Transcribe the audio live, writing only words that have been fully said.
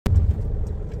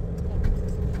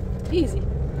Easy.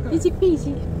 Easy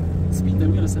peasy. Spin the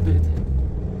wheels a bit.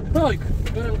 Look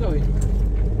where I'm going.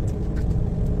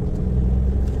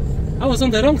 I was on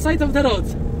the wrong side of the road.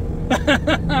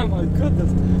 Oh my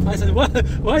goodness. I said,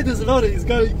 why this lorry is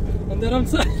going on the wrong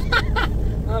side?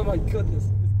 Oh my goodness.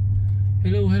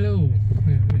 Hello, hello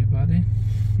everybody.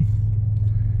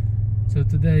 So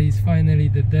today is finally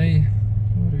the day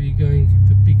where we're going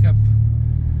to pick up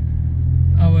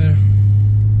our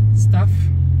stuff.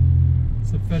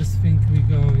 So first thing we're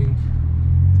going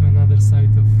to another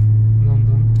side of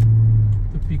London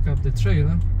to pick up the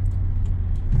trailer,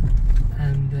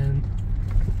 and then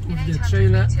with the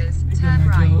trailer we're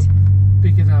gonna go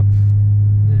pick it up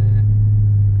the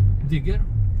digger,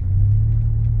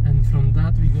 and from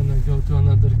that we're gonna go to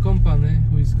another company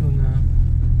who is gonna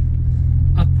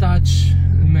attach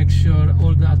and make sure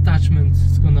all the attachments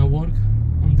is gonna work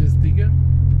on this digger.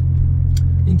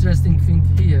 Interesting thing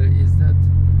here is that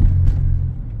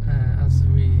as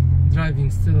we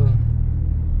driving still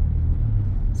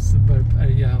suburb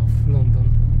area of London,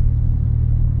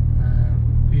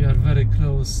 we are very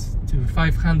close to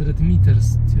 500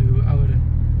 meters to our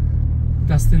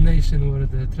destination where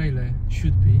the trailer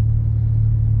should be,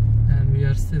 and we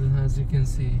are still, as you can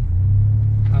see,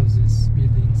 houses,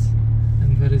 buildings,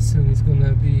 and very soon it's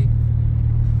gonna be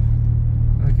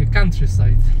like a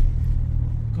countryside,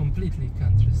 completely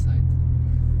countryside,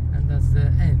 and that's the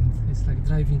end. It's like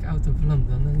driving out of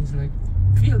London and it's like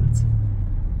fields.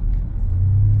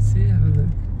 See, have a look.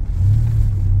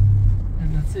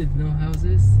 And that's it, no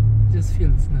houses, just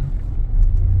fields now.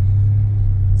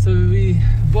 So we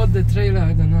bought the trailer,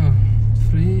 I don't know,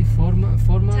 4 months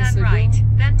ago. Turn right,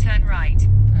 then turn right.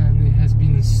 And it has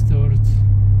been stored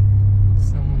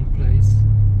some place.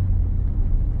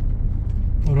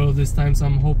 For all these times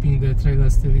I'm hoping the trailer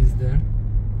still is there.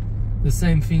 The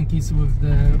same thing is with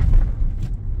the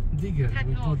digger. Head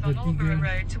We north bought the on digger, Aldborough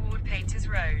Road toward Painters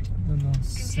Road. I don't know,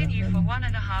 Continue for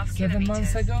 1.5 7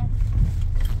 months kilometers. ago.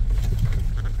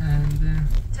 And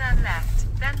Turn left,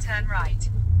 then turn right.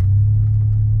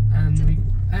 we,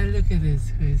 look at this,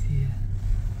 who is here?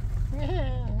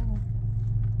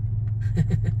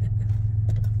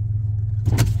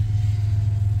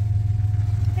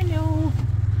 Hello.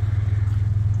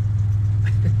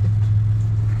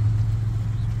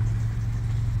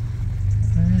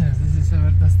 Yeah, this is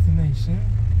our destination,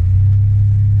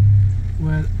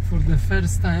 where for the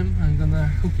first time I'm gonna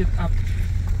hook it up.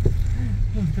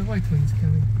 Look, the white one is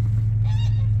coming.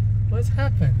 What's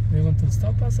happened? They want to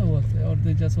stop us or what? Or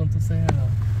they just want to say hello?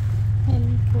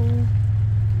 Hello.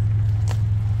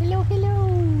 Hello,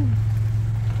 hello.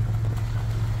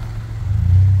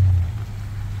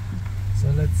 So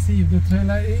let's see if the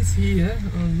trailer is here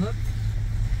or not.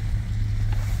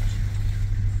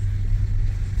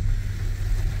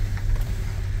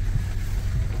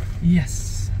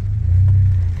 Yes,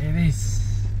 it is.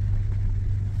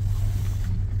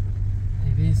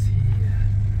 It is here.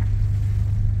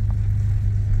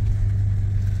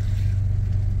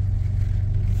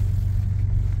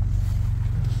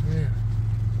 Yeah.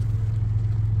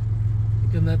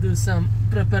 We're gonna do some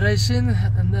preparation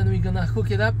and then we're gonna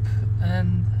hook it up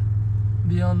and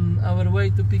be on our way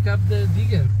to pick up the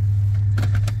digger.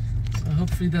 So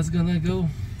hopefully that's gonna go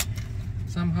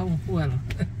somehow well.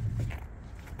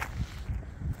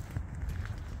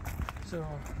 So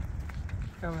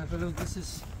come have a look. This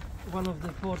is one of the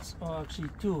ports, or actually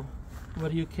two,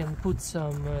 where you can put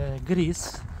some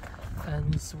grease,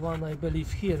 and it's one I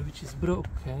believe here which is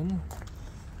broken,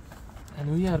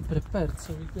 and we are prepared,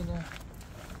 so we're gonna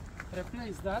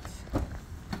replace that.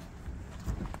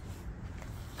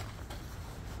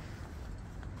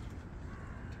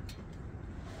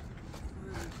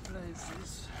 We'll replace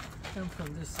this. Come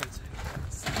from this side so you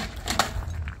can see.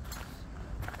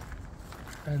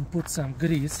 And put some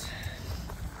grease.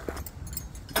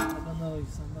 I don't know if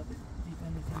somebody did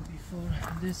anything before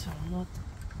this or not.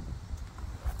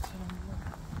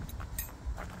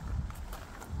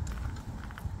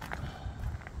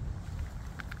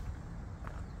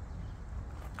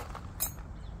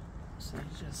 So it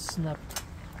just snapped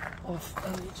off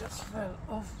and it just fell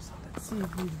off. So let's see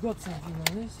if we've got something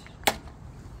on this.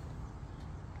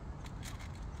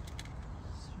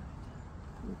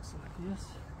 Looks like yes.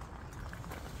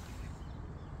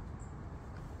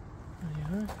 There you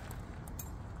are.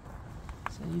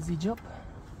 It's an easy job.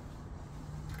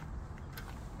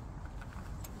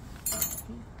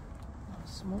 Okay. Now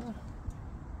smaller.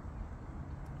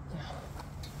 Yeah.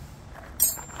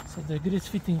 So the grease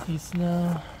fitting is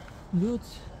now good.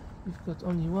 We've got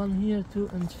only one here, 2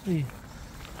 and 3.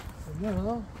 So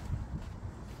now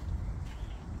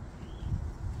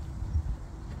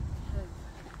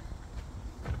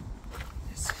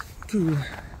cool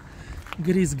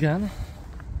grease gun,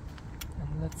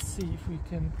 and let's see if we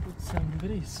can put some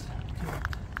grease to it.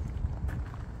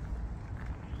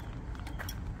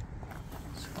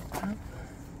 Shut up.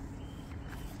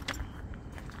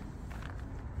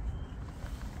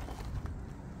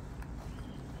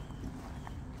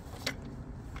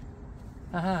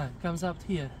 Aha, comes out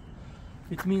here.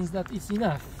 It means that it's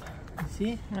enough. You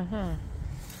see?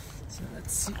 So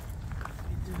let's see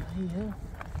what we do here.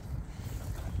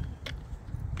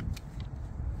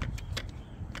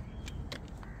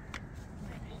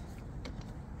 Maybe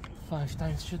 5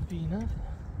 times should be enough.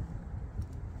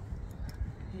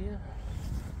 Here.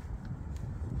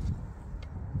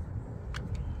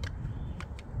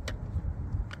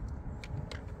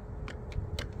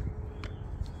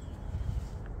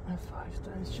 And 5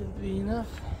 times should be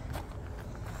enough.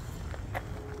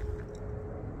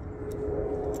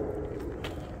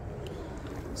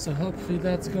 So hopefully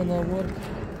that's gonna work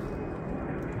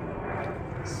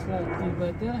slightly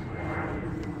better.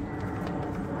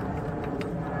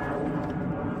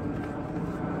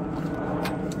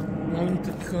 Now we need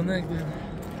to connect them.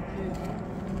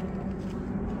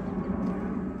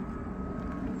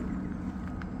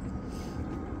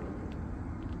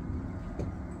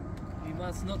 We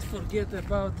must not forget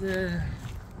about the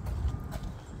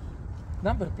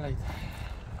number plate.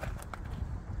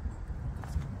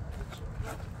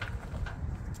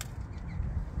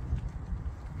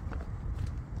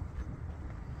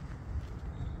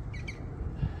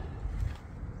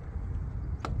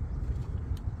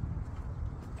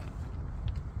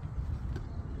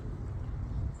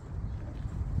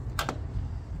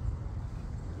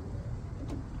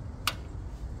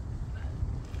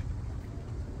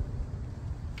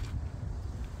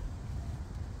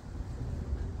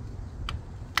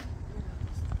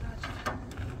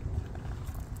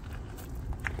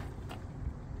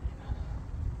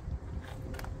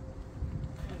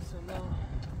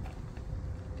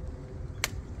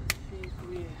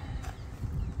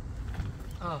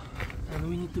 And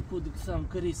we need to put some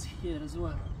grease here as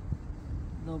well.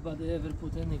 Nobody ever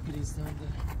put any grease down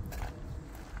there.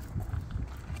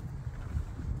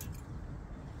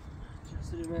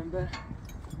 Just remember.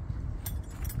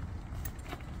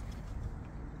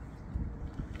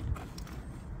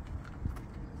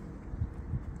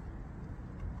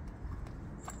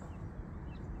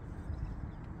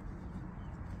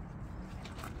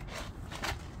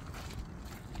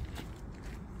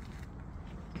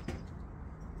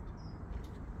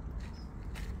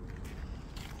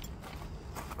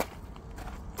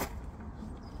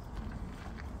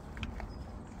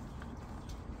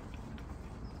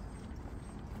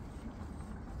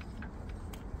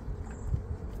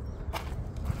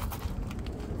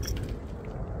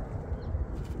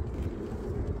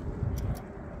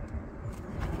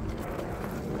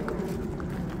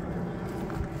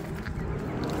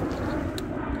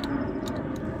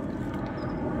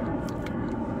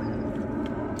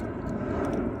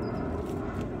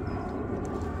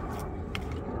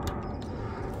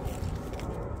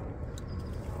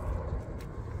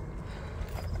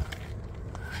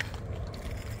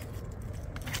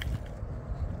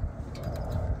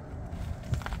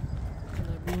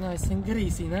 Nice and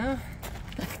greasy now.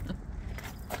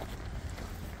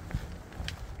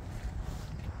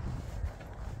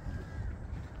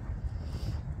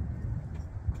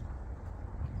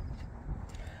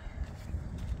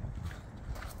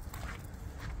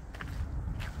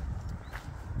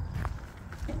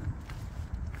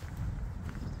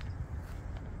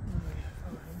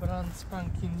 Brand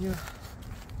spanking new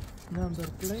number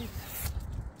plate.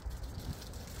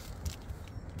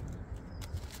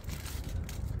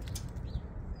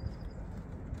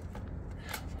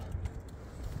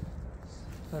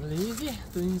 Fairly easy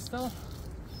to install.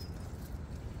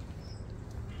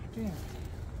 Okay.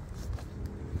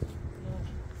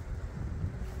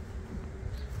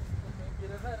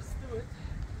 Maybe reverse to it.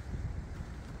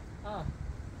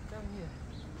 Come here.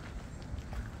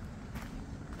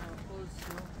 Now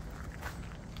also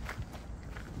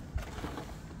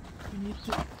we need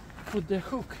to put the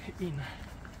hook in.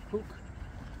 Hook,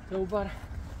 towbar.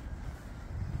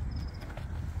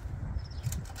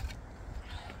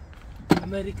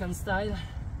 American style.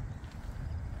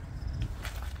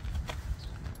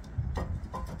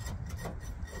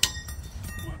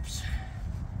 Whoops.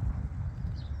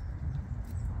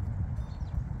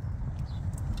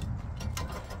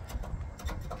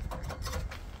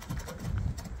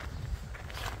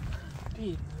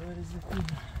 Pin, where is the pin?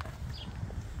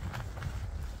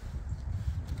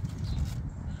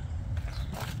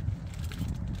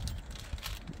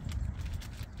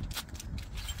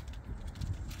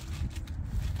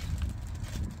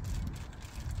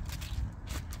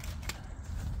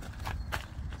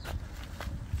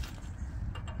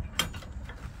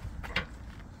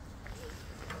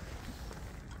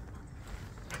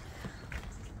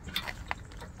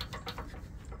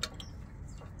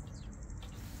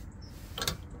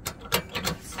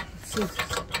 that's it.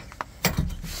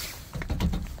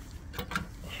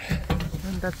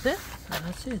 And that's it?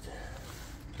 That's it.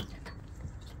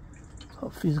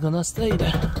 Hope he's gonna stay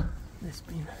there. This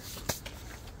pin.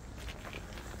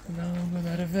 Now I'm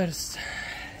gonna reverse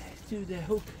to the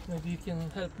hook. Maybe you can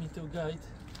help me to guide.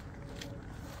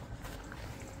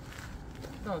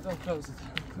 No, don't close it.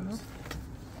 Don't close it.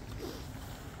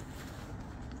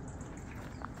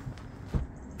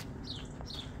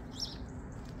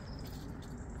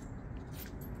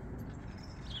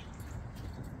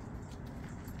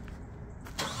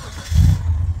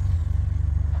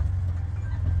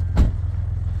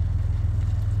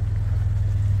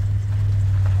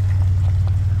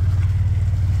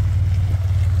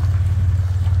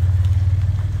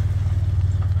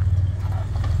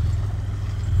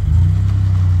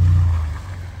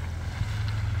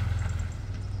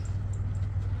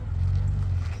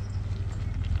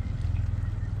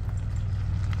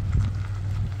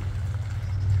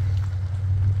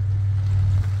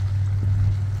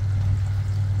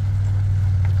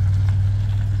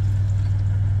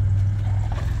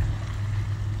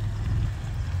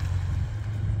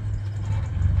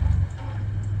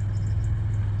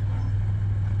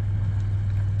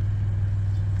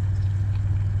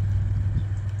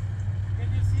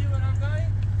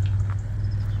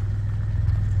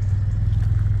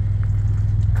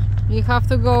 You have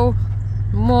to go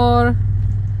more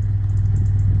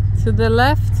to the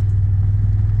left.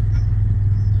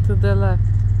 To the left.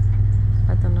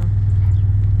 I don't know.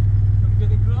 I'm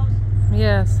getting close.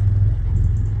 Yes.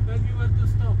 Tell me where to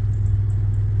stop.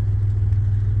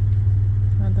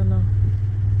 I don't know.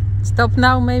 Stop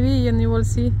now maybe and you will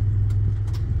see.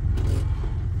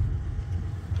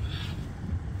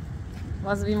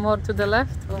 Must be more to the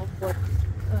left or what?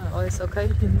 Oh, it's okay.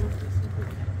 You can move this a bit.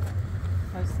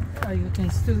 You can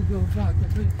still go back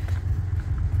a bit.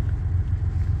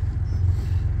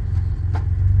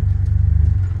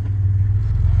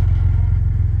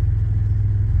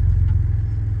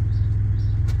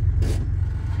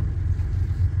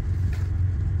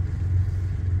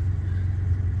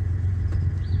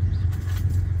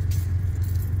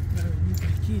 Now we need the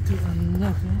key to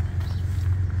unlock it.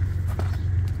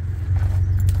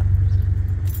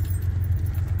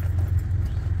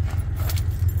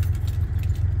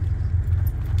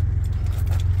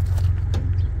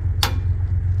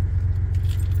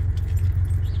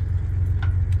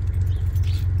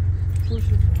 Push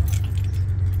it.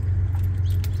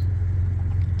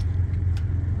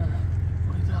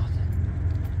 Like that.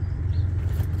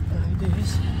 Like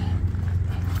this.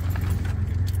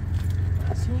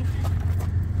 That's it.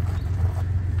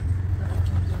 Now I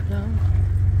can go down.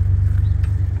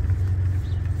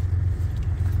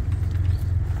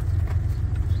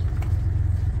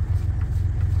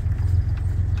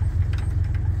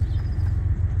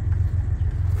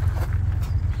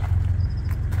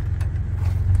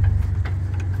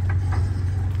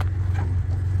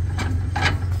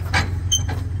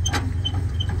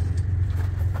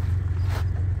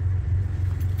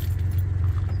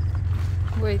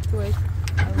 Wait. I will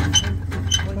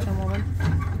wait a moment.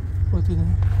 What do you think?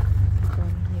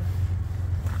 Going here.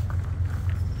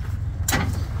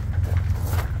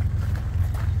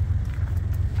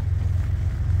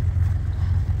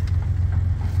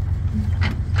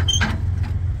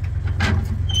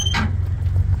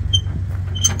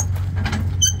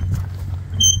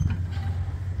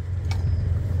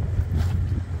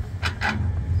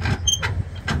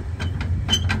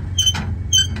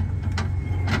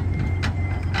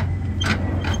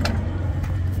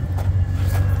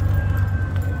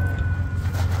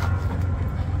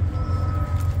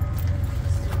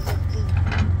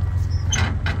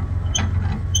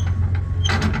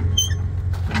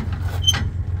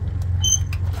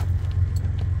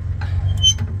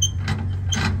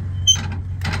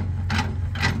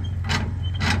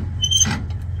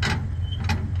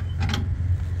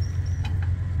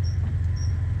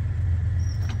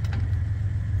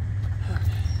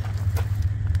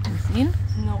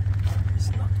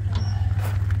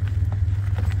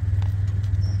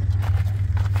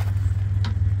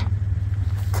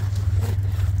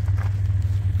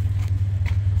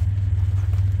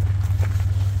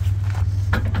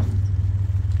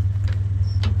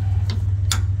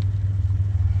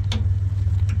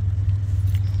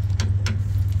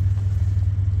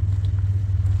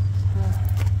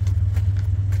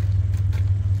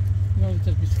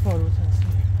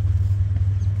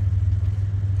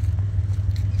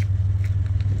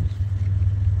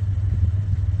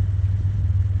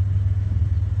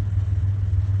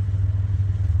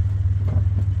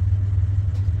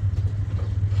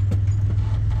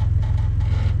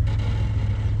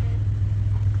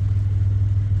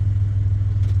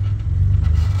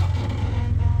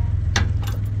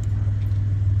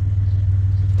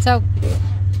 Ciao.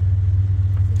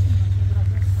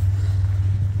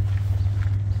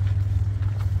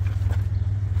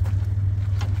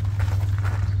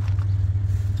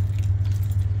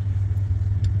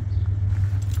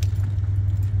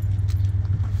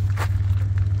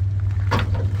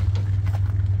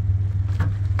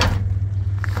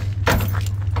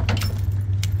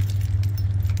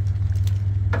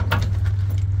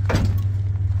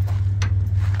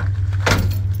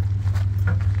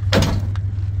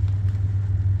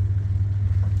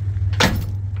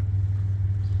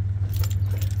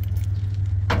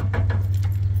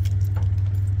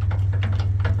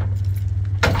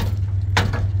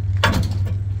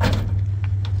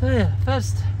 So yeah,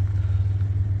 first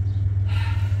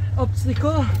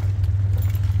obstacle,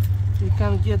 you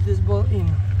can't get this ball in.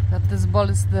 That this ball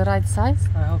is the right size?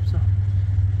 I hope so.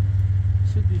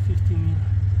 Should be 15 mil.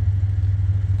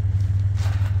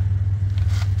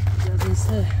 Doesn't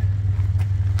say.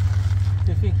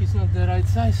 You think it's not the right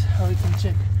size? Or we can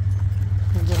check.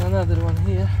 We've got another one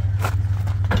here.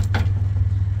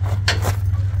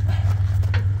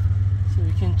 So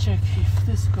we can check if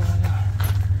this is gonna go.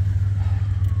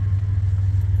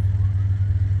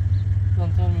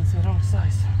 Don't tell me it's the wrong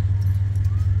size.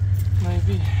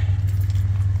 Maybe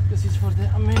this is for the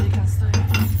American style.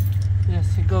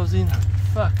 Yes, it goes in.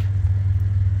 Fuck.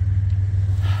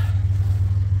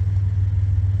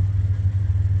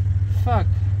 Fuck.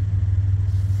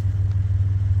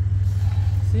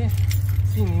 See?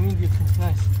 Seen immediately.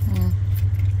 Nice. Mm.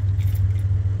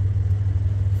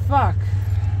 Fuck.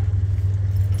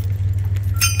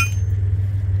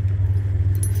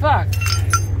 Fuck.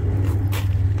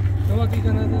 So what are you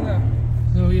gonna do now?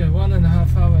 So yeah,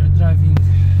 1.5 hour driving,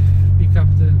 pick up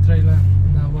the trailer,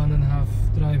 now 1.5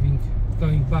 driving,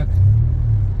 going back.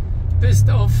 Pissed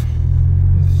off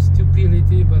with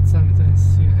stupidity, but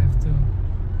sometimes you have to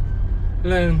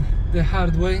learn the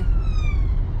hard way.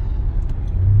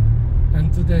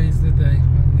 And today is the day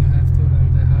when you have to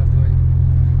learn the hard way.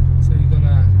 So you're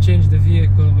gonna change the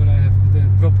vehicle where I have the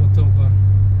proper towbar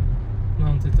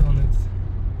mounted on it.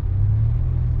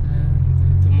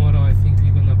 And tomorrow I think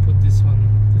we're gonna put this one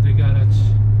to the garage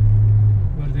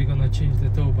where they're gonna change the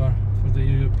towbar for the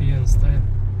European style.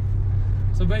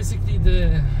 So basically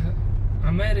the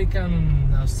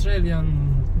American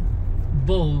Australian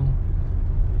ball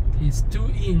is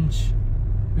 2-inch,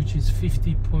 which is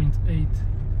 50.8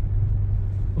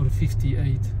 or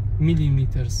 58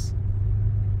 millimeters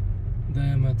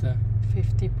diameter.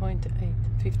 50.8.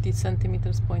 50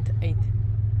 centimeters, 0.8.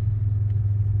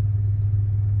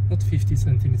 Not 50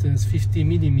 centimeters, 50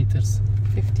 millimeters.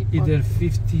 50. Either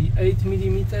 58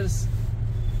 millimeters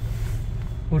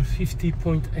or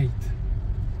 50.8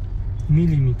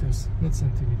 millimeters, not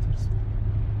centimeters.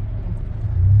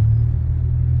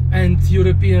 And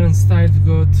European style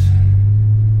got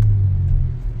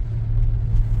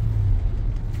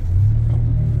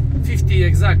 50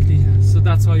 exactly, so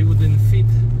that's why it wouldn't fit.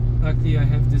 Luckily I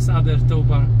have this other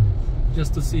towbar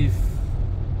just to see if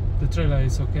the trailer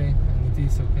is okay, and it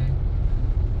is okay.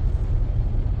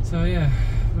 So yeah,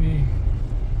 we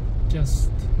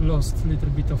just lost a little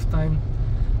bit of time.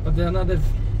 But the another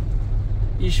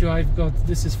issue I've got,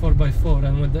 this is 4x4,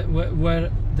 and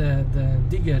where the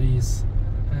digger is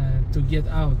to get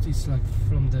out is like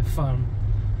from the farm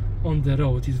on the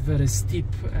road. It's very steep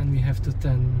and we have to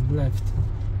turn left,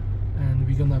 and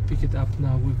we're gonna pick it up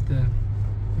now with the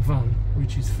van,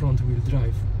 which is front wheel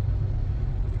drive.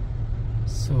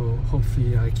 So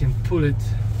hopefully I can pull it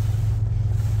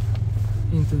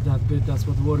into that bit. That's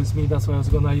what worries me. That's why I was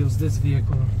gonna use this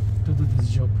vehicle to do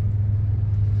this job,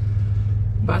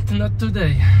 but not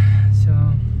today.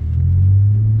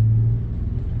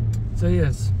 So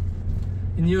yes,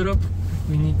 in Europe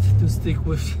we need to stick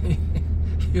with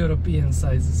European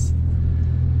sizes.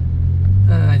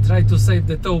 I try to save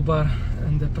the towbar,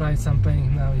 and the price I'm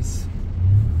paying now is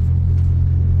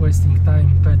wasting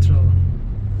time, petrol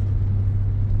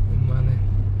and money.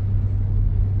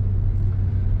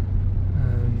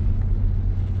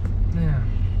 Yeah,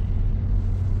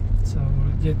 so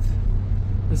we'll get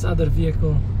this other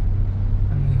vehicle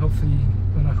and hopefully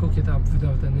gonna hook it up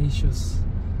without any issues,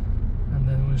 and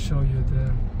then we'll show you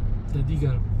the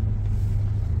digger.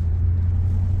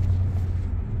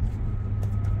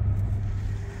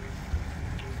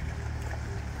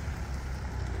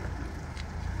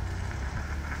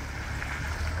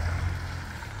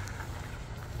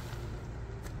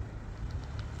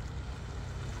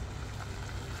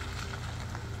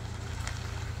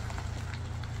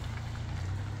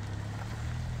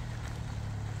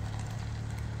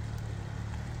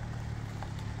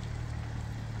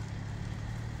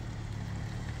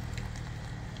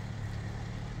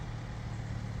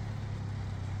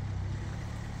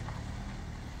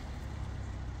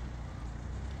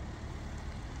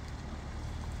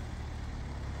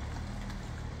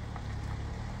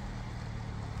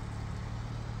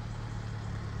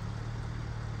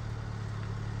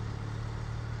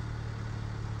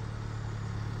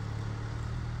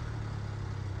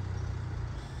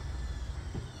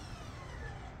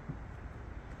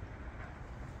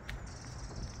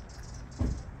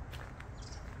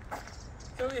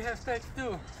 we have take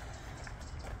two.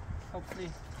 Hopefully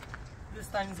this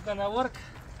time it's gonna work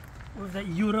with the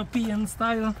European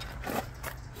style.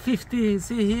 50,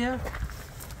 see here,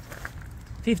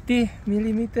 50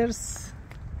 millimeters.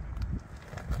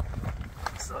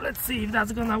 So let's see if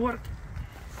that's gonna work.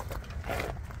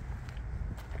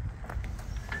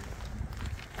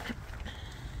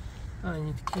 I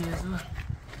need key as well.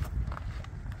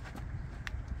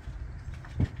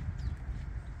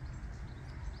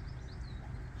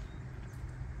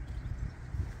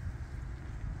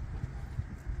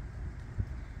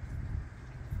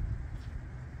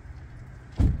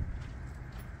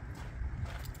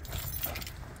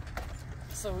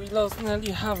 So we lost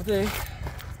nearly half day,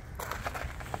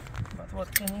 but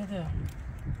what can you do?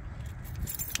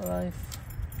 Life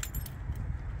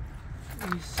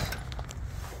is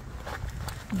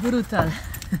brutal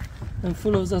and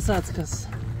full of zasadzkas.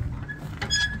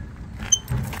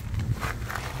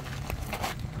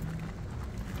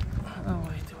 Oh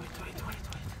wait.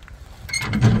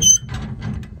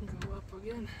 Go up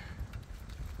again.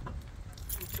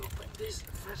 Let's open this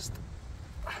first.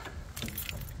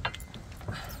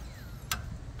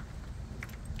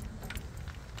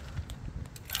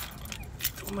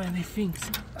 Too many things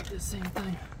at the same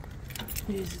time.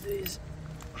 This.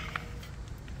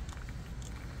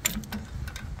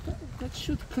 That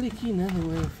should click in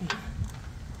anyway, I think.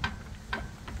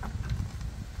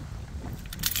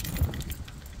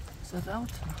 Is that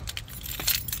out?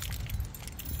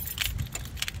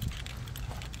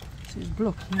 It's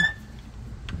blocked here.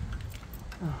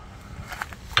 Oh.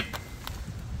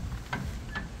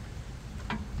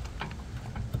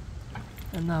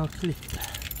 And now clicked.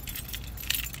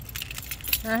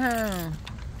 Uh-huh.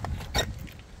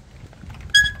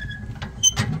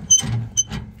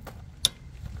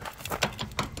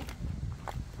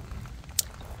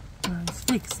 It's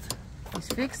fixed. It's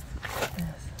fixed?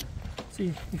 Yes.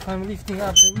 See, if I'm lifting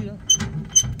up the wheel,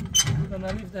 I'm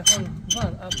gonna lift the whole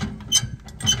van up.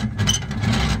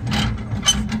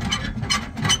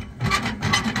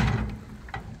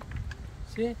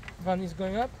 See, van is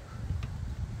going up.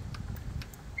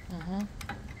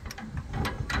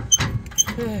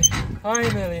 Okay,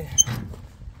 finally.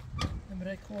 The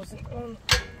brake wasn't on,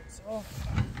 it's off.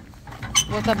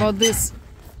 What about this?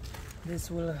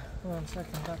 This will, 1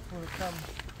 second, that will come.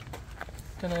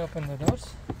 Can I open the doors?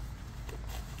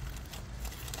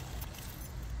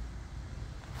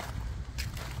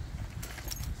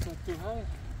 It's not too high.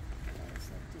 No, it's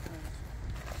not too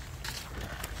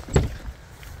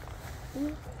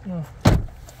high. No.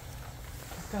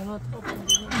 I cannot open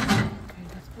the door. Okay,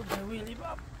 let's put the wheelie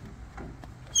up.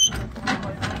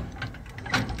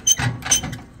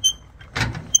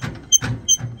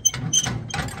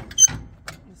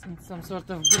 This needs some sort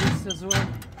of grease as well.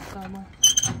 Somewhere.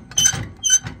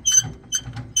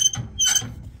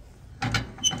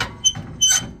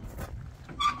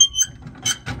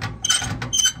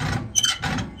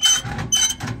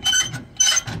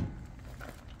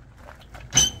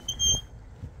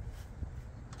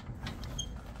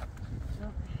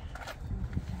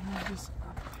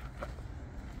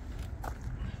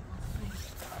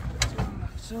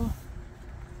 So,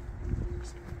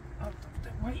 out of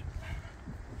the way.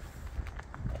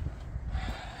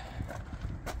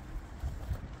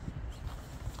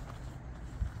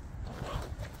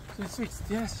 So it's fixed,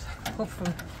 yes,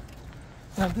 hopefully.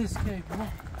 Now this cable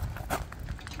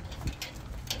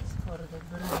for the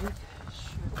brake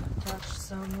should attach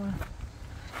somewhere.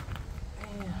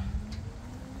 Yeah.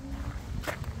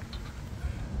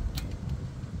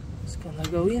 It's gonna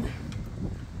go in.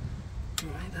 No,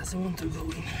 it doesn't want to go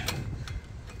in.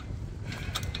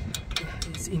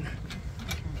 It's in.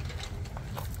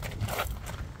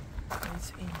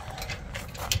 It's in.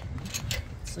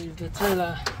 So if the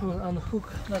trailer will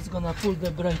unhook, that's gonna pull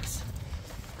the brakes.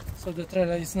 So the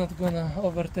trailer is not gonna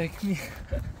overtake me.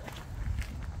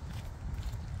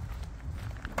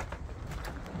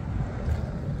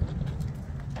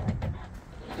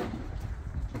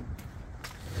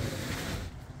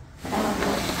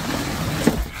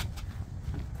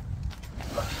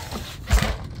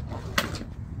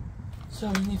 So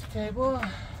we need cable.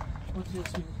 What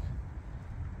else we need?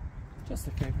 Just a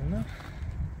cable, no?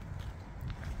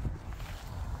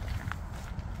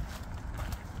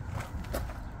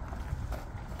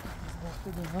 Back to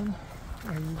the van.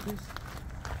 I need this.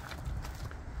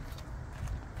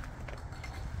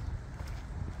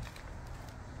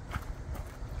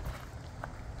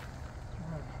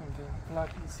 And the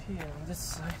plug is here on this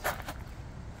side.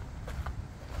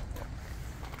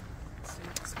 Let's see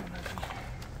what it's gonna be.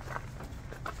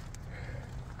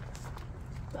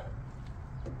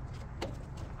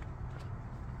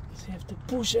 So you have to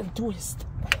push and twist.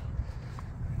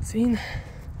 It's in. Now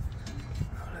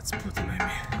let's put it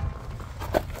maybe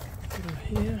through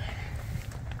here.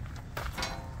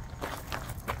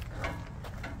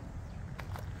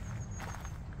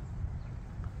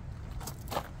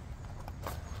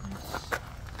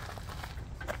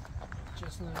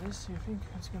 Just like this, you think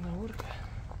it's gonna work?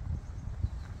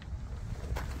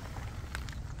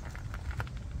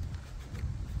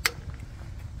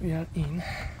 We are in.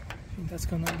 I think that's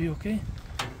gonna be okay.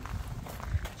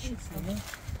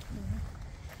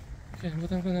 Okay,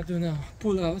 what I'm gonna do now,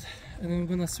 pull out and I'm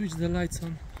gonna switch the lights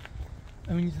on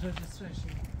and we need registration.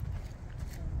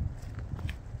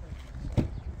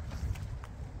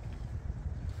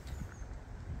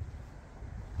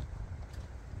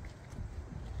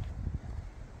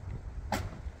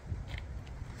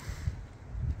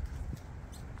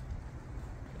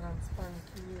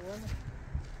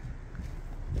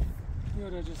 New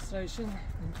registration,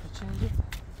 need to change it.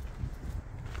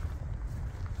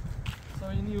 So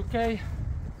in UK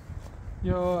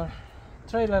your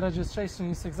trailer registration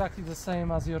is exactly the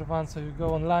same as your van, so you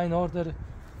go online, order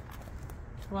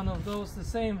one of those, the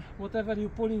same, whatever you're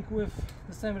pulling with,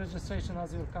 the same registration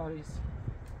as your car is.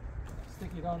 Stick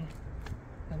it on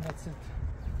and that's it.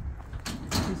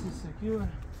 This is secure,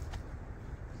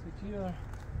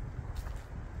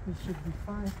 this should be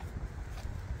fine.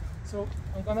 So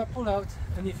I'm gonna pull out,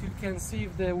 and if you can see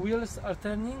if the wheels are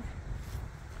turning,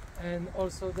 and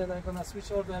also then I'm gonna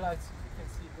switch all the lights if you can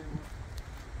see if they work.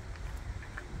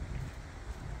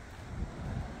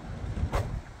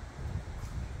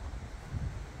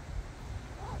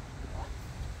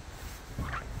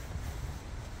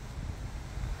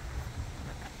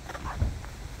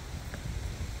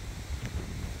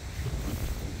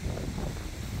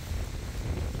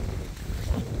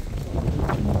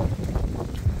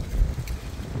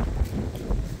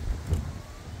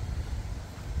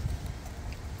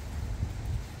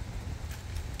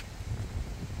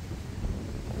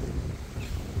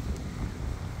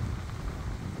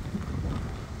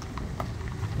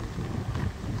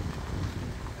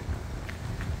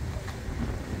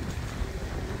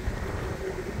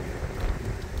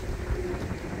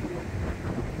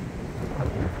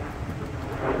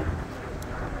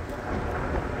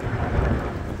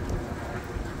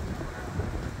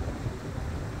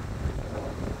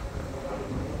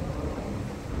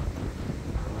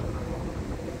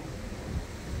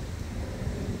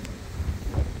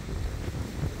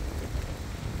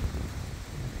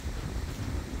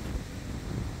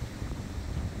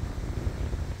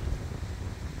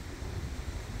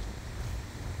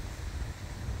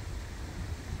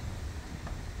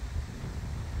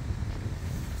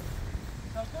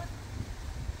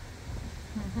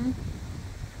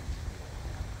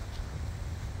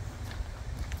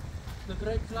 The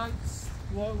brake lights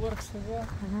works as well.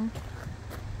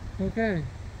 Okay,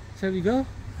 shall we go?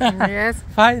 Yes.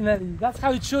 Finally, that's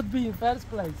how it should be in first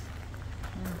place.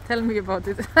 Tell me about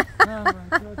it. Oh my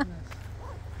goodness.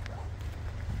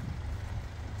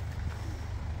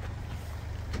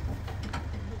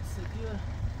 Looks secure.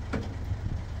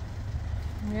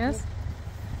 Yes.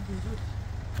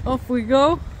 Off we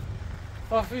go.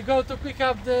 Off we go to pick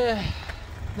up the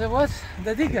what?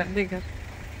 The digger. Digger.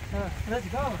 Let's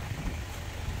go.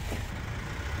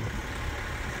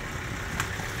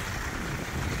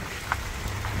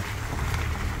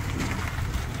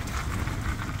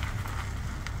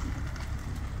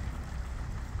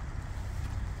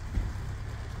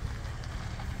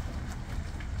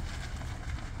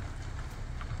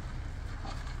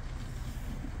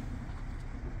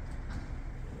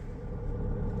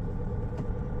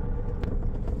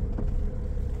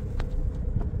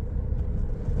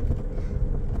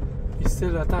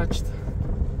 Still attached,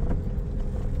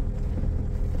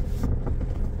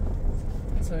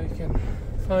 so I can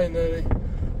finally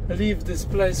leave this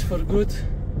place for good.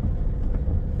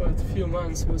 But a few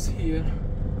months was here,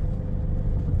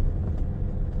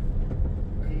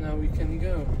 and now we can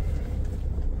go.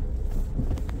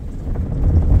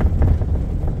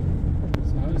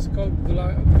 So it's called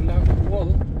Black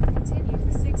Wall. Continue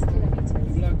for 6 kilometers.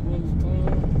 Black Wall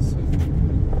tunnel. So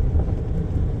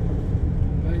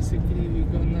basically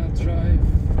we're gonna drive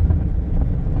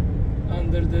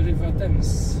under the River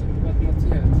Thames, but not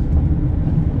yet.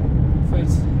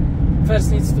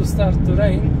 First needs to start to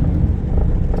rain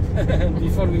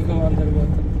before we go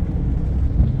underwater.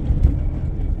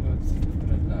 We've got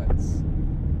red lights.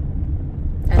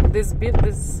 And this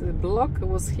block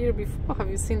was here before. Have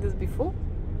you seen this before?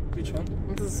 Which one?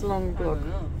 This long block. I don't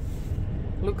know.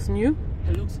 Looks new.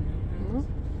 It looks new. No?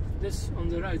 This on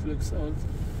the right looks old.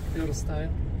 Your style.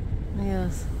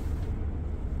 Yes.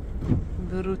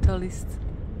 Brutalist.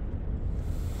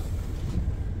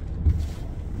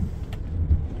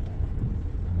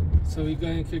 So we're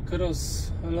going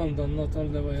across London, not all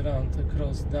the way around,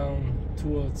 across down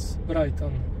towards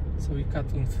Brighton. So we're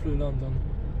cutting through London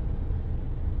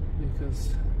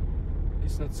because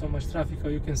it's not so much traffic. Oh,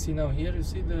 you can see now here, you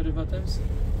see the River Thames?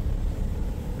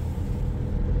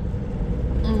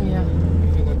 Yeah.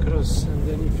 We're gonna cross and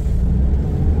then if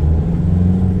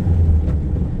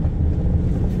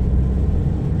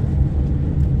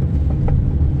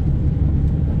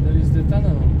and there is the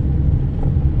tunnel.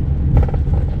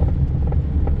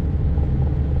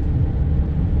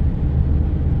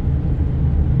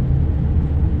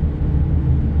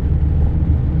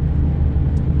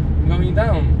 Going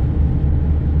down.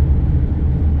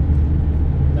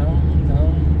 Down,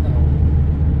 down, down.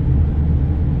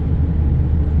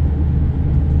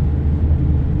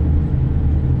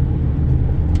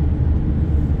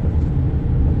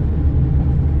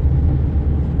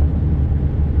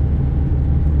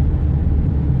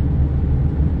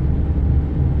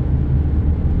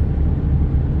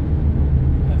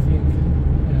 I think,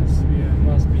 yes, we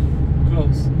must be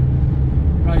close.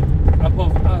 Right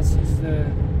above us is the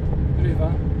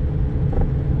river.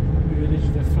 We reach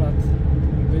the flat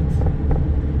bit,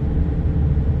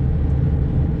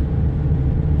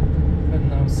 and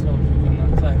now slowly we're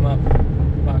gonna climb up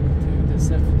back to the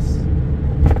surface.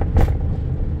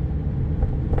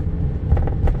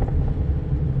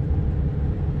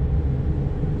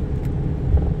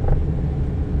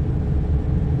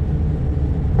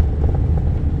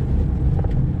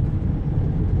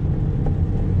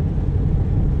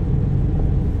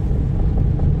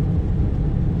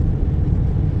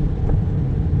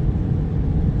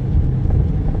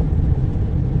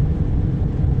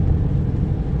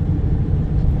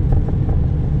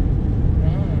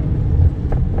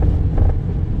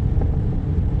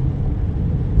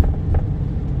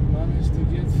 Managed to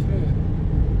get through.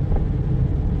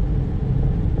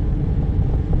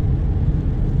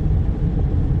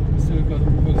 Still got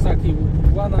exactly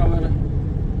 1 hour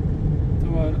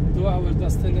to our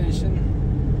destination.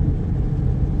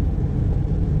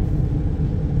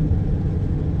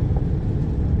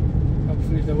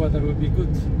 Hopefully the weather will be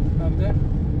good up there.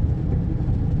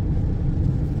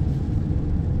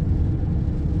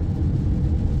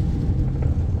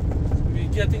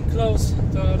 We're getting close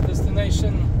to our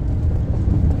destination.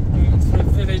 Going through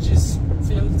villages,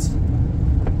 fields,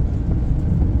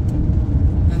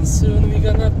 and soon we're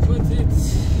gonna put it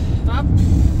up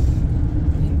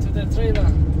into the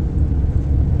trailer.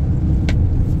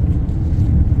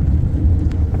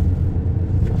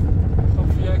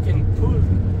 Hopefully I can pull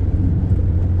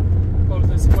all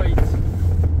this weight.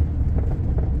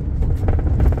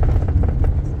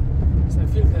 So I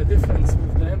feel the difference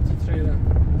with the empty trailer.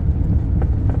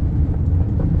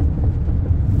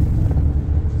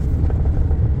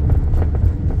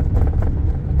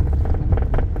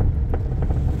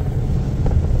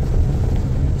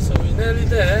 So we're nearly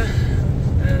there,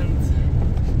 and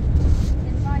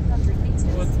In 500 meters,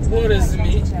 what turn worries right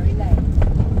me onto Cherry Lane.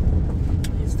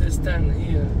 is the stand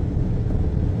here.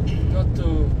 Not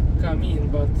to come in,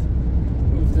 but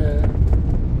with the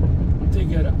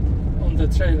digger on the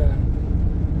trailer,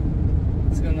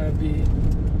 it's gonna be,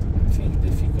 I think,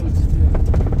 difficult to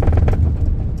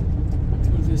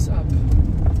pull this up.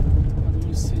 But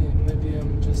we'll see. Maybe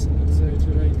I'm just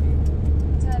exaggerating.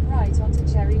 Turn right onto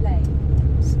Cherry Lane.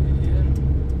 See here,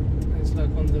 it's like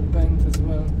on the bend as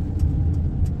well.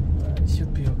 It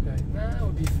should be okay. Nah,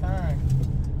 we'll be fine.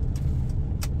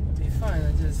 We'll be fine.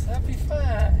 I'll be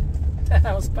fine.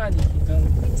 I was panicking.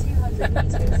 In 200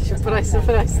 meters, Surprise, turn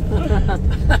left. surprise.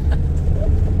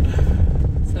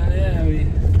 So yeah, we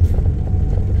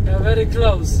are very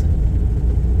close.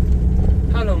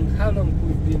 How long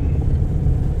we've been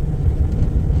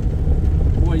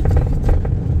waiting to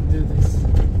do this?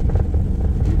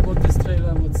 We bought this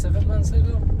trailer, what, 7 months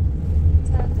ago?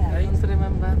 Turn left. Right? Don't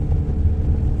remember.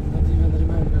 Not even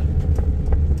remember.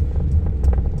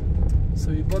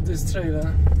 So we bought this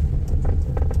trailer.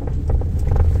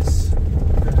 This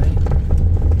guy.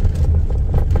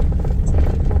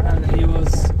 And he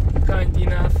was kind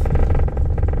enough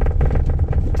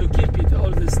to keep it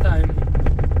all this time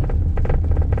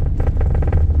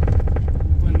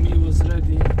when we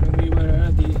were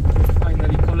ready to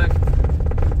finally collect.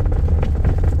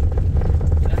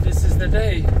 And this is the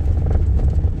day.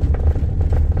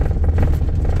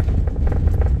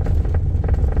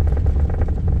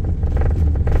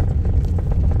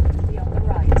 Be on the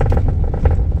right.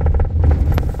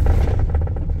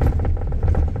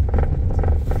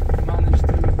 Managed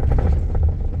to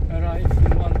arrive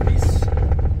in one piece.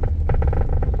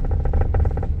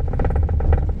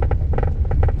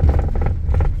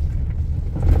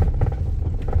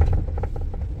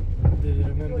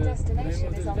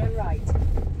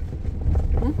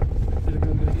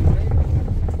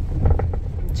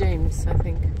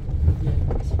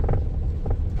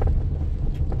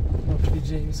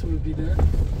 James will be there.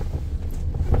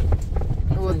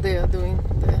 What they are doing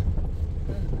there?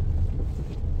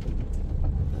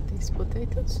 Are these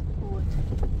potatoes? Or what?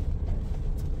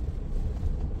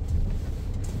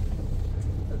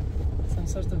 Some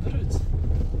sort of roots.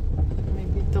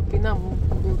 Maybe topinamur.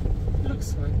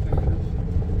 Looks like kind of.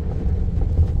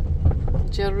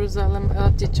 Jerusalem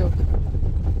artichoke.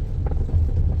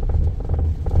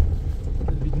 A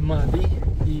little bit muddy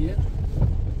here.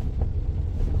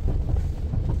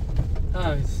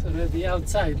 Ah, it's already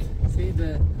outside. See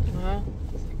the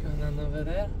second over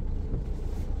there?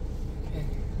 Okay.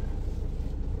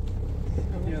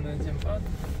 You wanna jump out?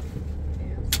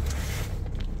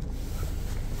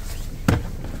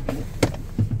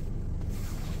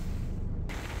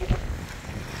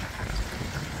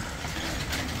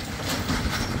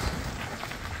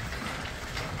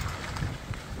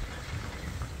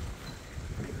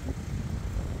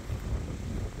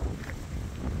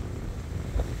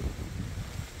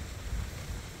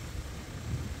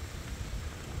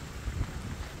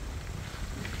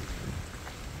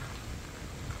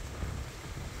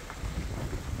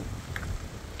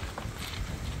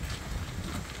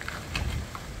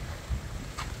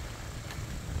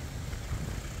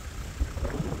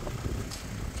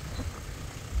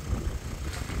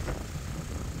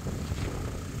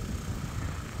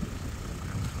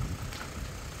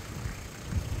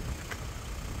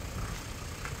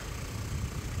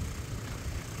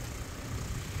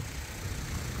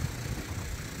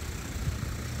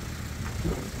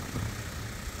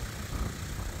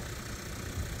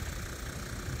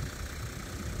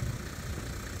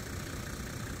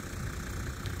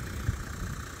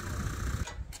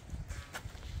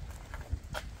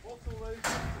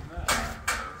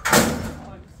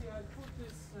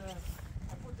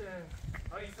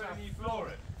 Oh, you said you floor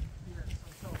it? Yes,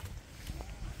 on top.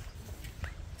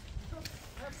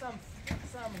 Have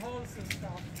some holes and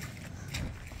stuff,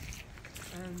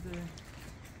 and maybe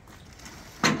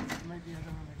I don't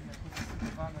know. Maybe I put this in the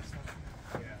van or something.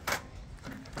 Yeah.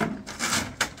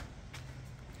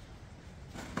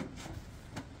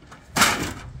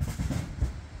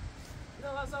 You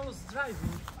know, as I was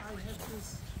driving, I had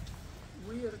this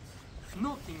weird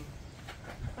knocking.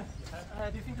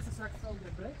 Do you think this is like from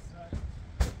the brakes?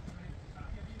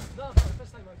 No, for the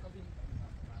first time I've been.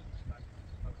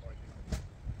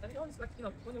 And it only like, you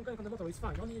know, when you're going on the motorway, it's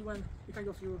fine. Only when you kind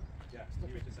of Yeah, stop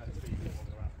you it. just set the speed all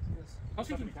around. Yes. I was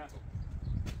thinking. Be careful.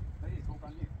 Hey, it's all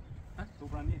brand new. Huh? It's all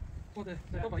brand new. Oh, the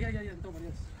towbar. Yeah, the towbar,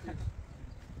 yes. Yes.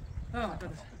 Oh my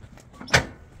goodness.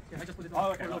 Yeah, I just put it on.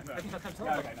 Oh, okay. Oh, Right, I think that helps.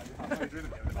 Yeah, okay. No, I've already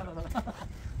driven it. No.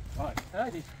 Alright.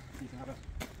 Alrighty. You can have it.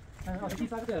 Oh, the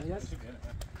key's over there, yes? It should be in it,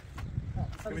 yeah. Oh,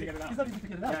 Can we get it out? It's not easy to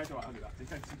get it out. Yeah, it's alright. I'll do that. It's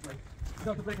going to break. You don't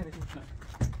have to break anything. No.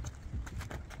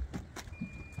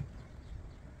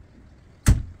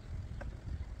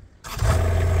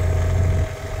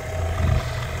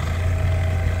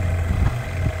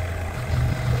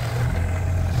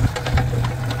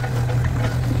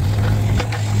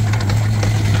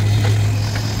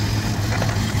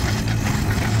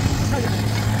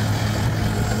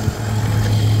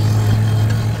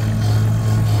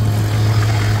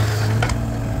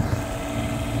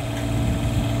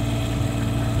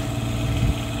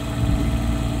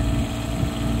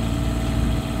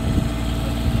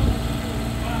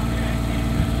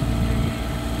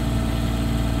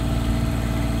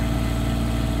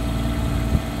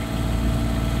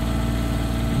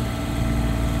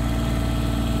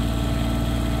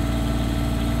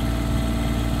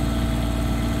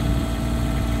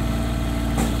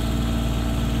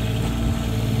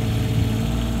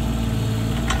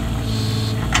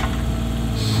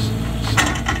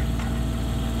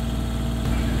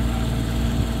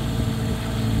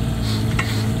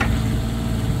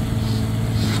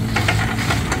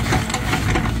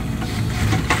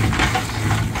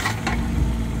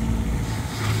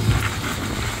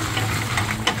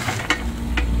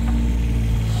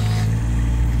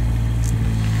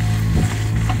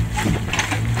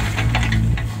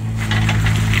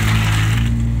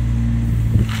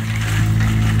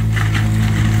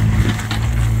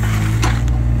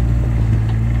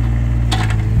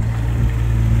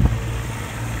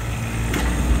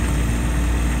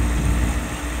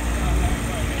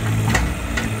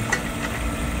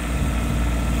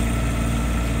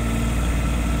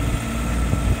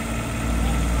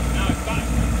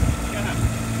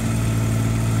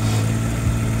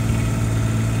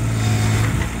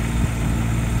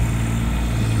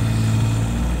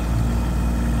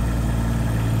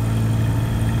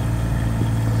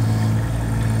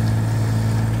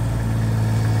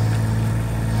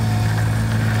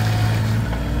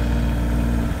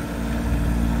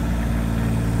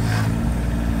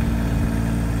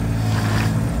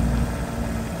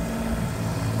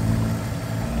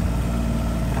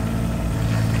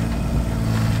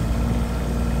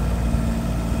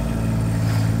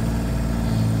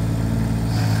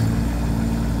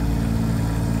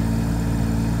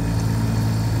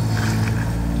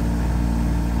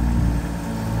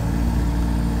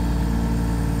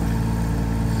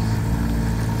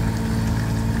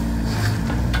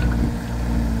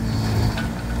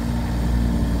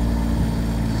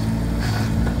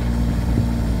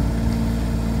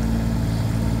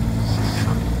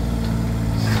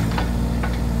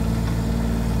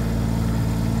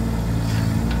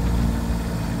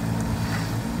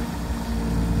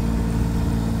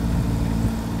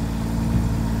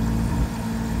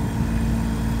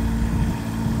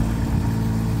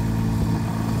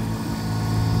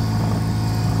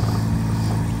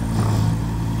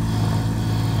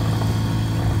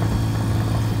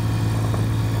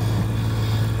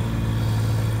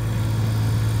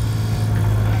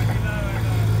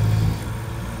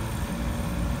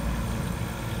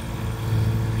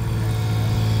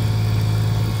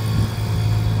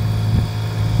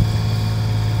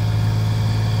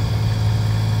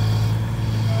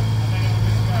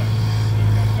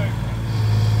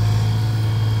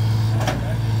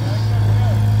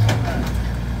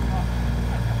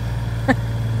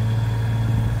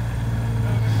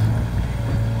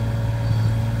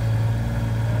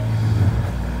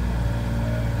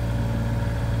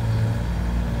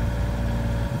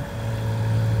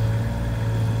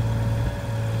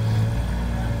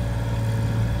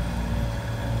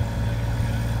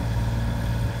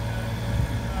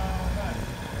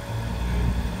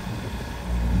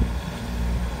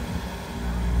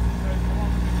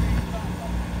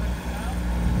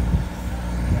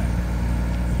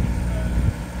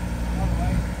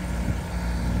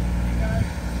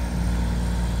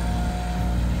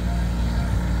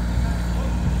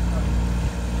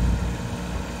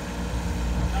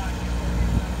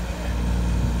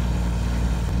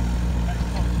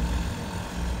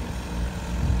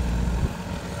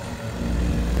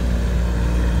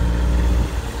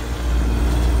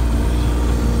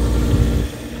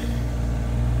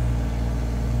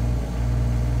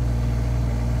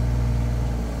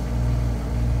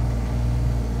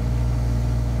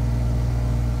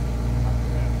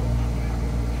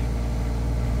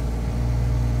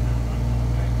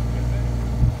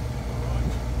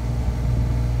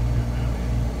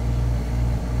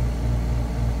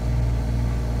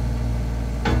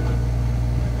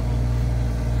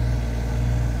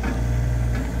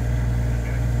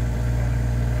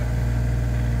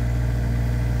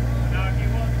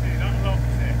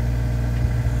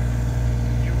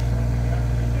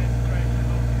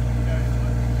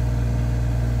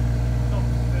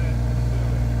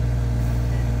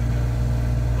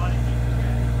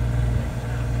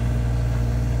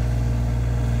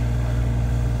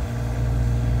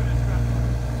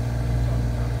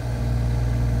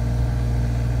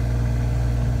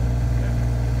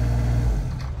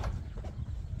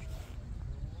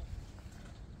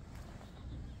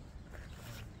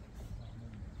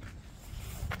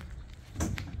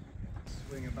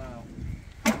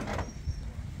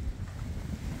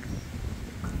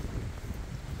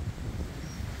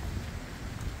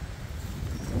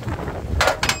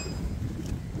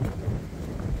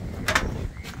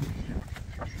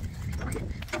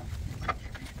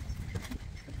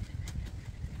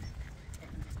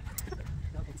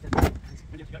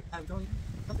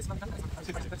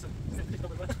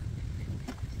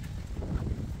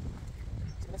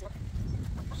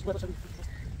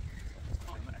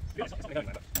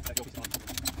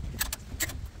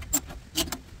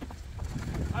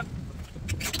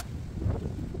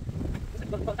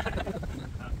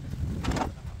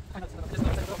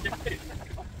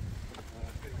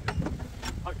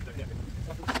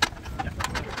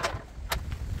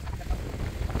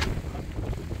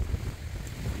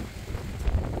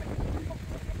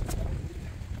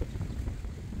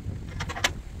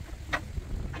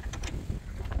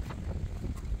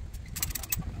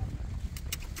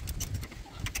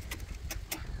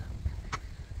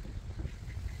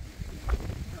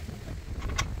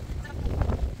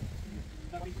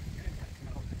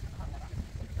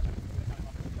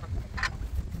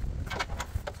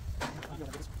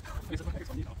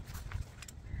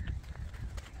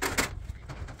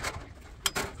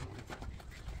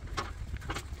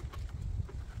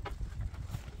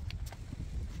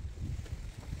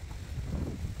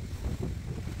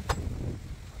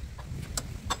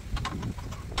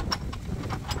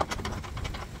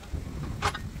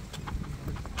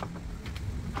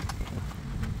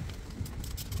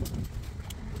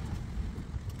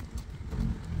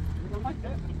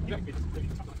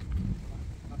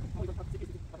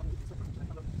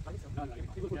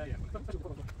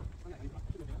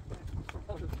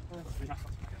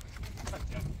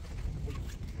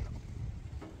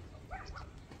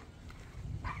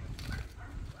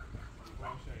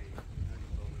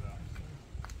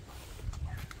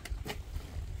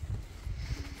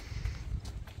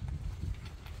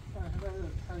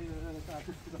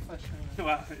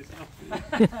 Well, it's not.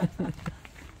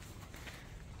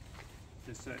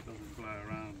 Just so it doesn't blow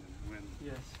around in the wind.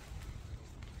 Yes.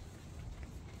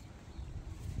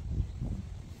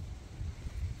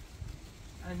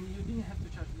 And you didn't have to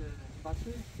charge the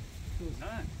battery?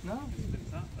 No, No?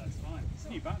 that's fine. It's a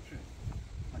new battery,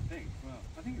 I think. Well,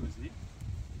 I think it was new.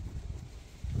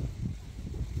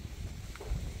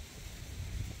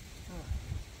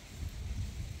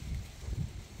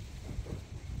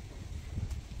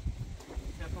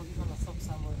 Yeah, probably gonna stop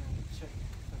somewhere and check.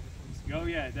 Oh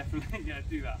yeah, definitely. Yeah,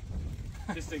 do that.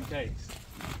 Just in case.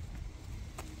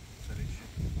 But it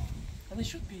should be fine. And it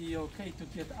should be okay to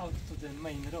get out to the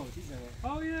main road, isn't it?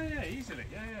 Oh yeah, easily.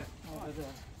 Yeah. Over there.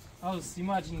 I was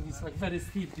imagining it's like very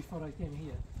steep before I came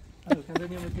here. Oh, look, and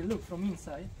then you can look from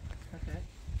inside. Okay.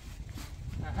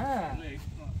 Aha! Really,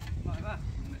 like that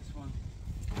on this one.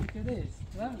 Look at this.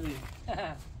 Lovely.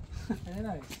 Very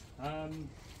nice.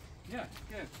 Yeah,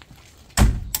 good.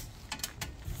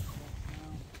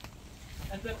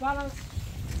 And the balance is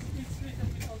a little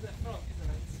bit on the front,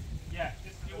 isn't it? Yeah,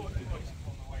 just you watch it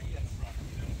on the way to the front.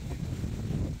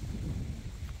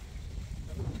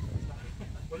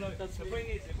 Well, look, the thing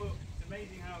is, it's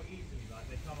amazing how easily like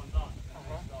they come undone and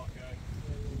they start going.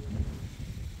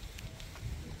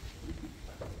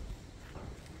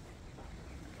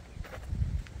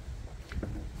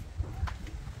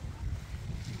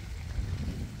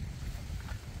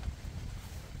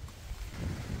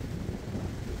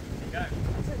 There you go.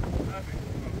 That's it. Perfect.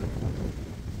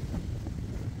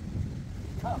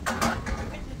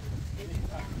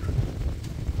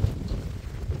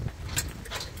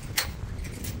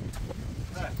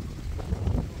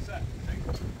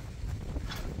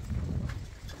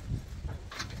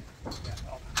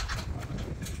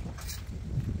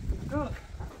 Good.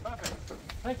 Perfect.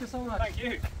 Thank you so much. Thank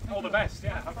you. All the best.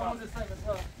 Yeah, have Come on fun. this side as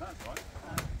well. That's right.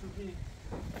 To be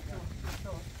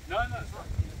No, it's right.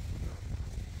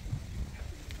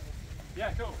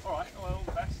 Yeah, cool. All right. Well, all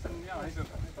the best. And yeah, I hope it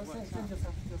works out. send you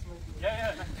some videos maybe.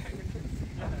 Yeah. Yeah, we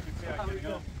can see how it's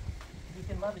getting on. You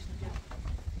can manage to get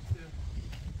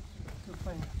to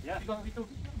find. Yeah.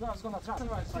 I was gonna try.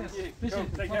 Thank you. Appreciate Cool.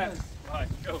 it. Take God care. bless. Bye.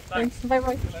 Cool. Thanks. Thanks. Bye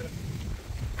bye. See you later.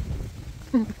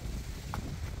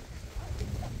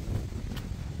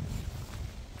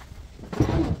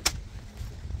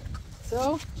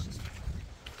 So,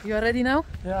 you are ready now?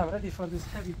 Yeah, I'm ready for this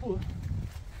heavy pull.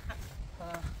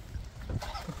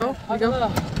 Oh, I we go. don't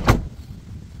know.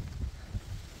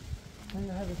 There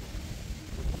you have it.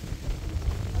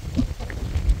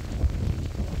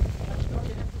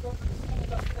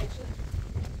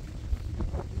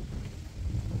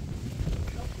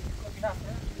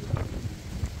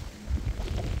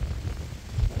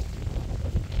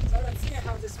 So let's see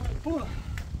how this will pull.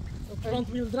 Front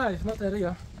wheel drive, not a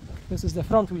rear. This is the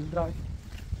front wheel drive.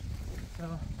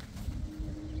 So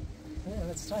yeah,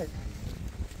 let's try it.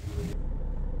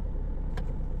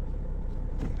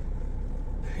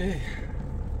 Okay.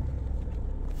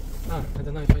 I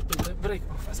don't know if I put the brake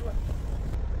off as well.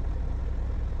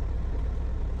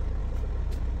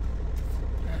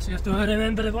 So you have to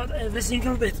remember about every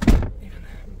single bit. Even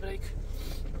brake,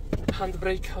 hand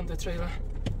brake on the trailer.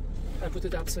 I put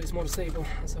it up so it's more stable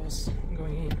as I was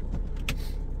going in.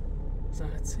 So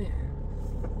let's see.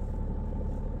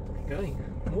 Going,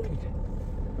 moving.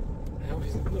 I hope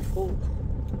it's not gonna fall.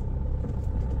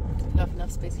 You have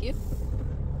enough space here?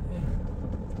 Yeah.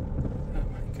 Oh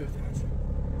my goodness.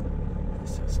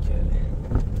 It's so scary.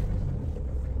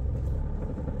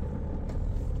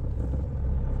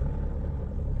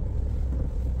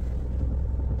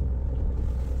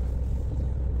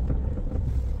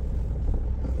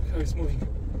 Look how it's moving.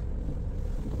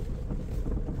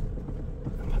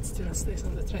 But still it stays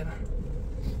on the trailer.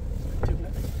 Too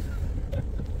bad.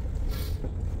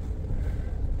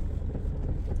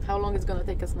 How long it's gonna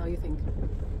take us now, you think?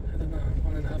 I don't know,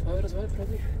 1.5 hours, well,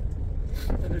 probably.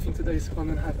 Everything today is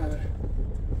 1.5 hours.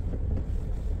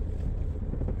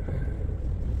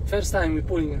 First time we're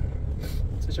pulling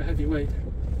such a heavy weight.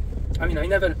 I mean, I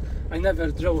never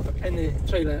drove any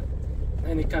trailer,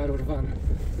 any car or van.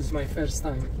 This is my first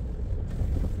time.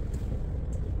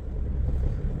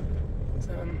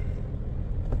 So I'm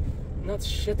not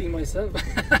shitting myself.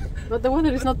 But the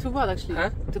weather is not too bad actually.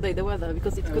 Huh? Today, the weather,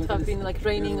 because it could have been like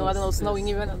raining or I don't know, snowing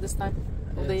even at this time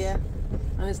of the year.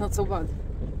 And it's not so bad.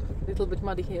 A little bit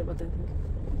muddy here, but I think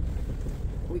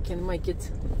we can make it.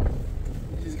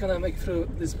 He's gonna make through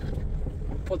these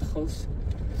potholes,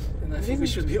 and I think we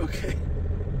should be okay.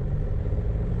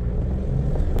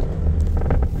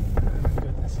 Oh my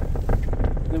goodness.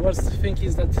 The worst thing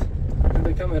is that when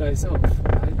the camera is off,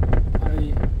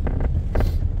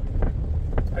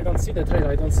 I don't see the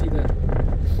trailer, I don't see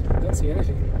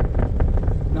anything.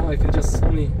 Now I can just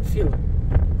only feel.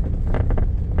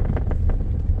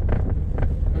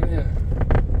 Oh yeah,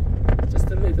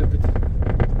 just a little bit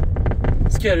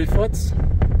scary thoughts,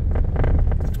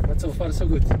 but so far so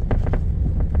good.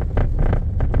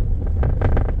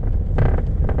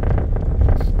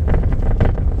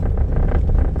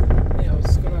 Yeah, I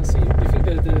was gonna see, do you think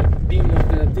that the beam of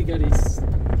the digger is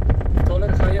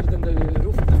taller, higher than the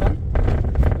roof of the van?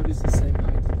 Or is it the same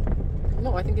height?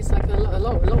 No, I think it's like a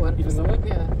lower. Even lower?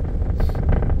 Yeah.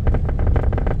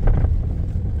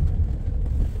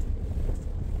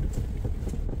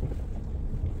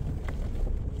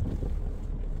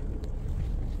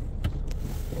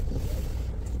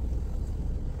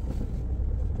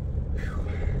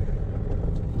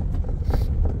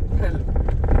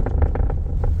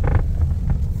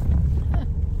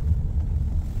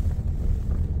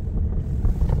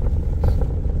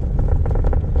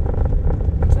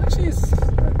 It's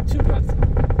not too bad.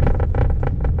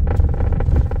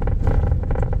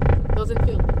 Doesn't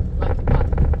feel like bad.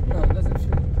 No, it doesn't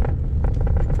feel.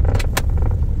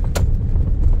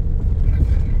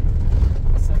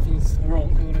 Something's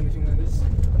wrong or anything like this.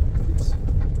 It's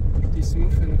pretty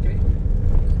smooth and okay.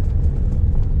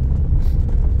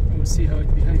 We'll see how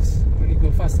it behaves when you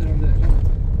go faster on the road.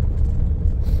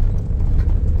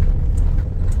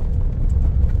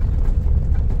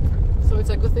 So it's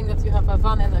a good thing that you have a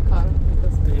van and a car.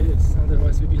 Because It is,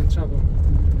 otherwise we'd be in trouble.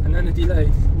 And any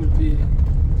delay would be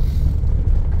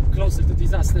closer to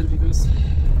disaster because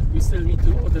we still need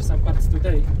to order some parts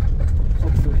today,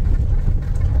 hopefully.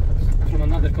 From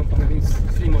another company, needs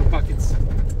 3 more packets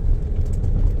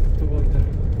to order.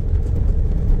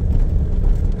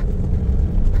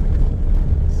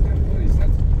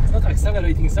 It's not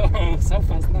accelerating so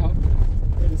fast now.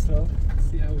 Very slow.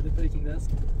 See how the braking does.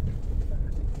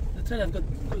 The trailer got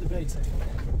good brakes, I think.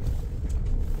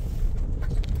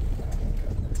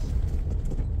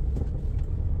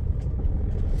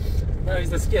 Now is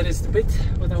the scariest bit,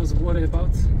 what I was worried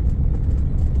about.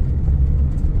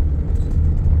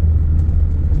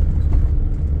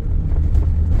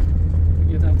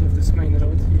 Get out of this main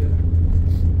road here.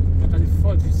 But I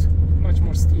thought it's much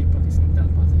more steep, but it's not that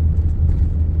bad.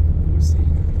 We'll see.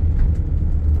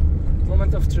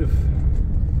 Moment of truth.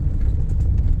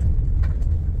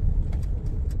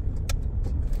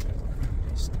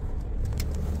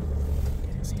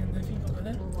 Can you see anything over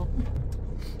there? no.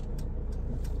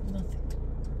 Nothing.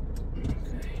 Okay.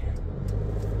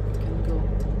 We can go.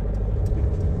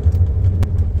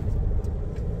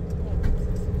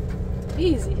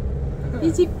 Easy.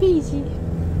 Easy peasy.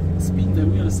 Spin the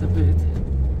wheels a bit.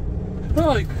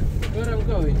 Look where I'm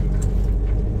going.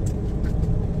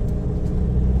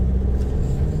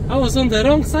 I was on the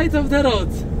wrong side of the road.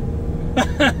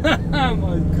 Oh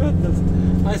my goodness.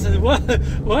 I said,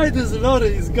 why this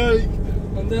lorry is going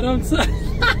on the wrong side?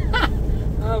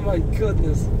 Oh my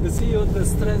goodness. You see what the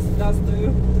stress does to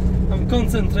you? I'm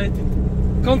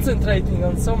concentrating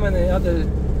on so many other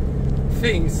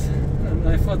things, and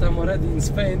I thought I'm already in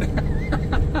Spain.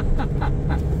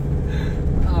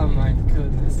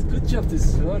 of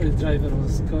this lorry driver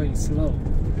was going slow.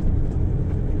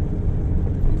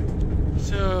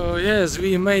 So yes,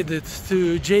 we made it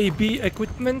to JB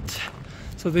Equipment.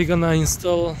 So they're gonna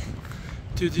install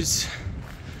to this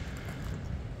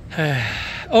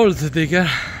old digger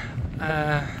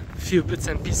few bits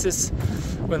and pieces.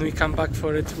 When we come back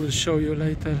for it, we'll show you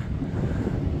later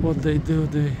what they do.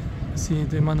 They see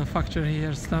they manufacture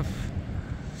here stuff,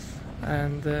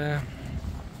 and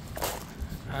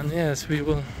yes, we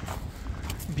will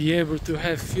be able to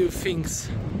have few things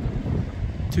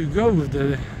to go with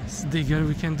the digger.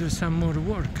 We can do some more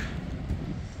work.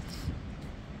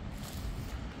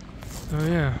 So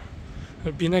yeah,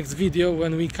 it'll be next video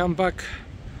when we come back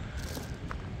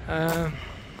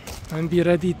and be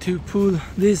ready to pull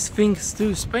these things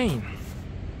to Spain.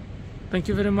 Thank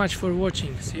you very much for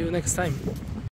watching. See you next time.